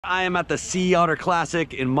I am at the Sea Otter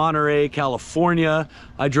Classic in Monterey, California.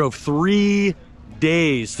 I drove 3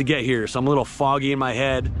 days to get here, so I'm a little foggy in my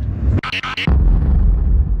head.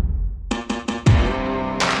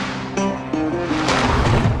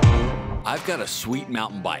 I've got a sweet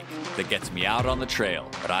mountain bike that gets me out on the trail,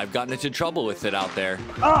 but I've gotten into trouble with it out there.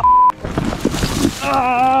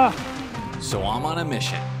 So I'm on a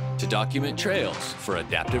mission to document trails for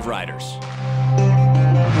adaptive riders.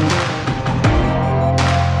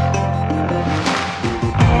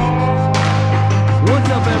 What's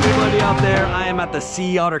up, everybody out there? I am at the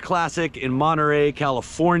Sea Otter Classic in Monterey,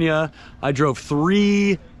 California. I drove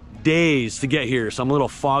 3 days to get here, so I'm a little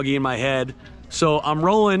foggy in my head. So I'm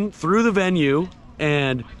rolling through the venue,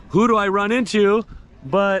 and who do I run into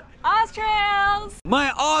but Austrails!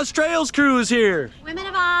 My Austrails crew is here. Women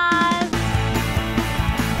of Oz!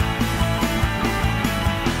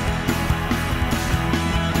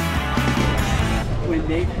 When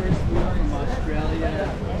they first flew from Australia to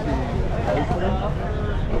Oakland.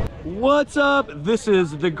 What's up? This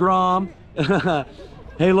is the Grom.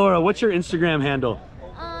 Hey Laura, what's your Instagram handle?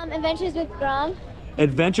 Adventures with Grom.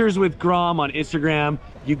 Adventures with Grom on Instagram.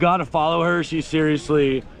 You gotta follow her. She's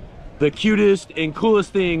seriously the cutest and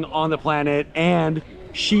coolest thing on the planet, and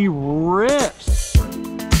she rips.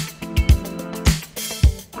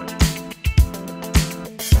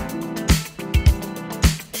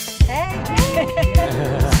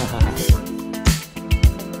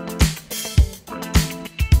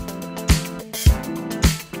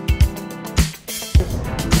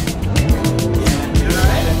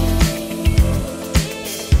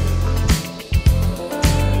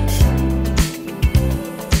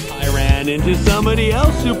 Into somebody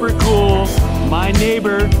else super cool, my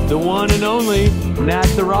neighbor, the one and only Nat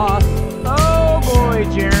the Ross. Oh boy,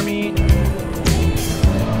 Jeremy.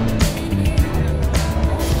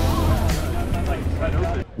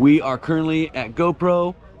 We are currently at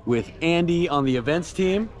GoPro with Andy on the events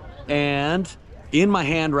team, and in my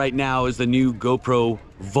hand right now is the new GoPro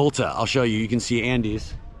VAULTZ. I'll show you. You can see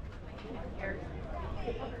Andy's.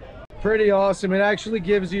 Pretty awesome. It actually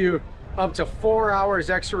gives you up to 4 hours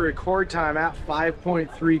extra record time at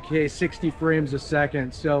 5.3K, 60 frames a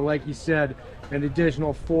second. So like you said, an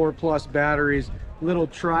additional 4+ batteries, little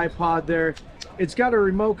tripod there. It's got a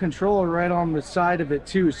remote controller right on the side of it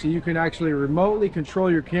too, so you can actually remotely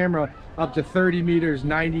control your camera up to 30 meters,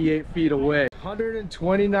 98 feet away.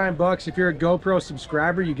 129 bucks. If you're a GoPro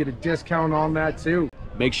subscriber, you get a discount on that too.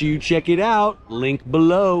 Make sure you check it out, link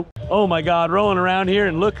below. Oh my God, rolling around here,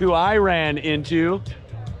 and look who I ran into.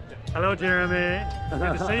 Hello, Jeremy.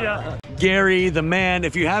 Good to see ya. Gary, the man.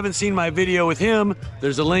 If you haven't seen my video with him,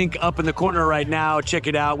 there's a link up in the corner right now. Check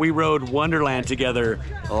it out. We rode Wonderland together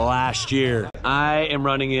last year. I am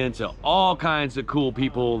running into all kinds of cool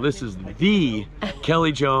people. This is the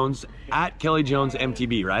Kelly Jones at Kelly Jones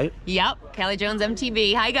MTB, right? Yep, Kelly Jones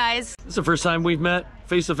MTB. Hi, guys. This is the first time we've met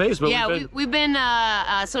face to face, but yeah, we've been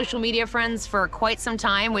social media friends for quite some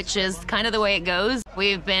time, which is kind of the way it goes.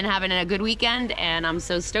 We've been having a good weekend, and I'm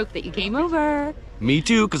so stoked that you came over. Me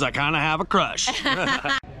too, because I kind of have a crush.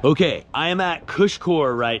 Okay, I am at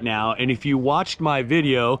Cushcore right now, and if you watched my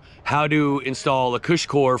video, how to install a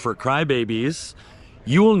Cushcore for crybabies,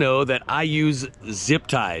 you will know that I use zip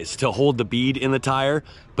ties to hold the bead in the tire,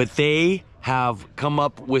 but they have come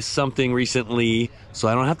up with something recently, so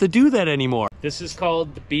I don't have to do that anymore. This is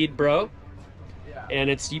called the Bead Bro, and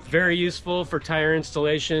it's very useful for tire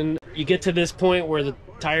installation. You get to this point where the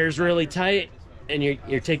tire's really tight, and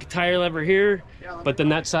you take a tire lever here, but then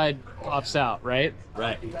that side pops out, right?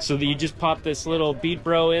 Right. So that you just pop this little Bead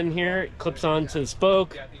Bro in here, it clips onto the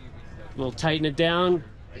spoke, we'll tighten it down,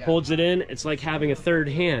 holds it in. It's like having a third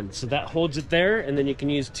hand. So that holds it there, and then you can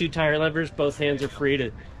use 2 tire levers. Both hands are free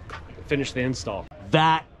to finish the install.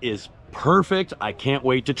 That is perfect. I can't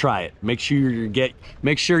wait to try it. Make sure you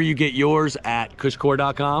get yours at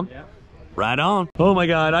cushcore.com. Yeah. Right on. Oh my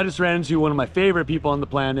God, I just ran into one of my favorite people on the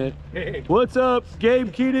planet. Hey. What's up?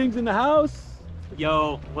 Gabe Keating's in the house.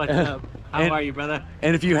 Yo, what's up? How are you, brother?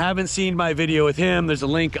 And if you haven't seen my video with him, there's a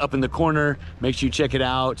link up in the corner. Make sure you check it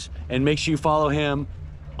out, and make sure you follow him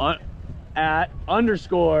at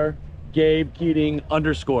 _ Gabe Keating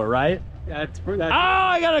 _, right? That's Oh,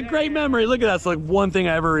 I got a great memory. Look at that. It's like one thing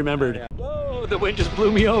I ever remembered. Yeah. Whoa, the wind just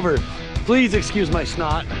blew me over. Please excuse my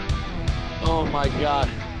snot. Oh my God.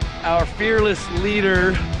 Our fearless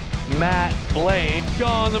leader, Matt Blaine,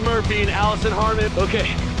 Sean the Murphy, and Allison Harmon.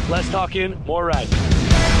 Okay, less talking, more riding.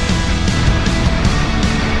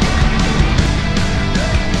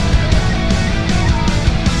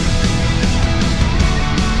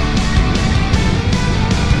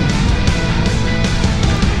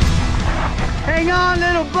 Hang on,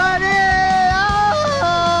 little you, buddy!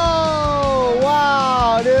 Oh,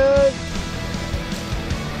 wow, dude!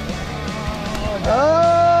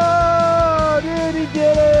 Oh, dude, he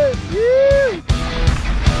did it! Woo!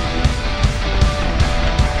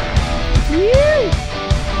 Woo!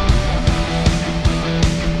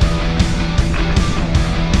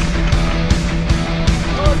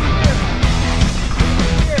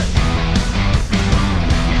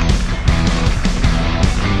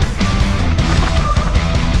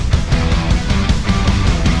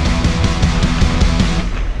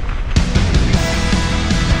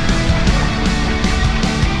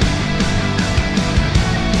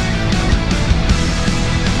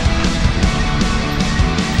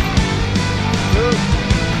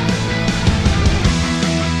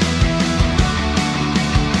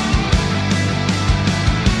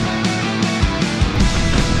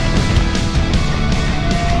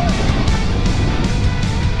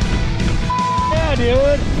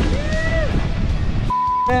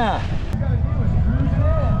 Yeah.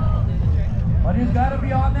 But he's got to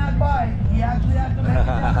be on that bike. He actually has to make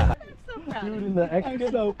it. Dude, in the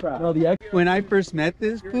I'm so proud. No, When I first met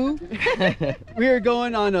this fool, we were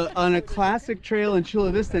going on a classic trail in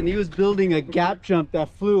Chula Vista, and he was building a gap jump that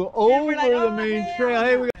flew over the main trail.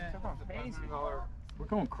 Hey, we're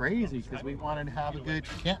going crazy because we wanted to have a good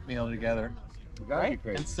camp meal together, right?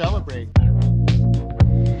 And celebrate.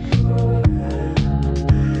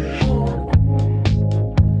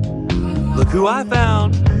 Look who I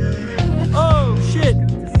found. Oh shit,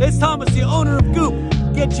 it's Thomas, the owner of Goop.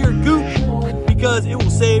 Get your Goop because it will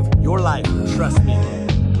save your life, trust me.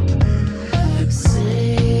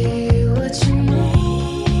 Say what you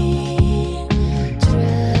mean,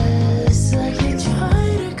 dress like you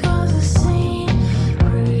try to cause a scene,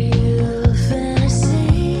 real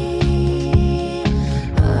fantasy,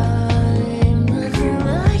 I'm nothing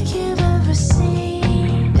like you've ever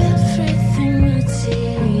seen, everything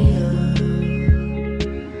material,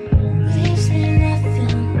 leaves me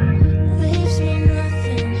nothing,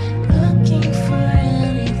 looking for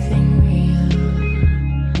anything real.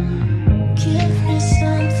 Give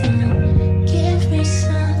me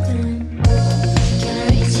something. Can I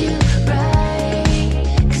reach you right?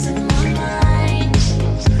 'Cause in my mind,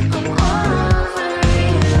 I'm all over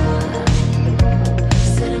you.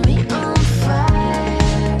 Setting me on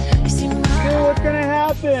fire. You see my Dude, what's gonna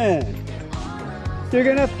happen? You're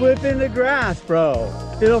gonna flip in the grass, bro.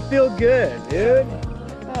 It'll feel good, dude.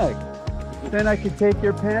 Look. Then I can take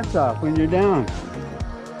your pants off when you're down.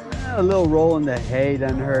 A little roll in the hay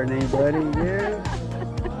doesn't hurt anybody, yeah.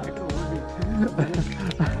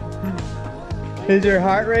 Is your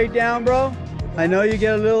heart rate down, bro? I know you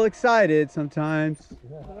get a little excited sometimes.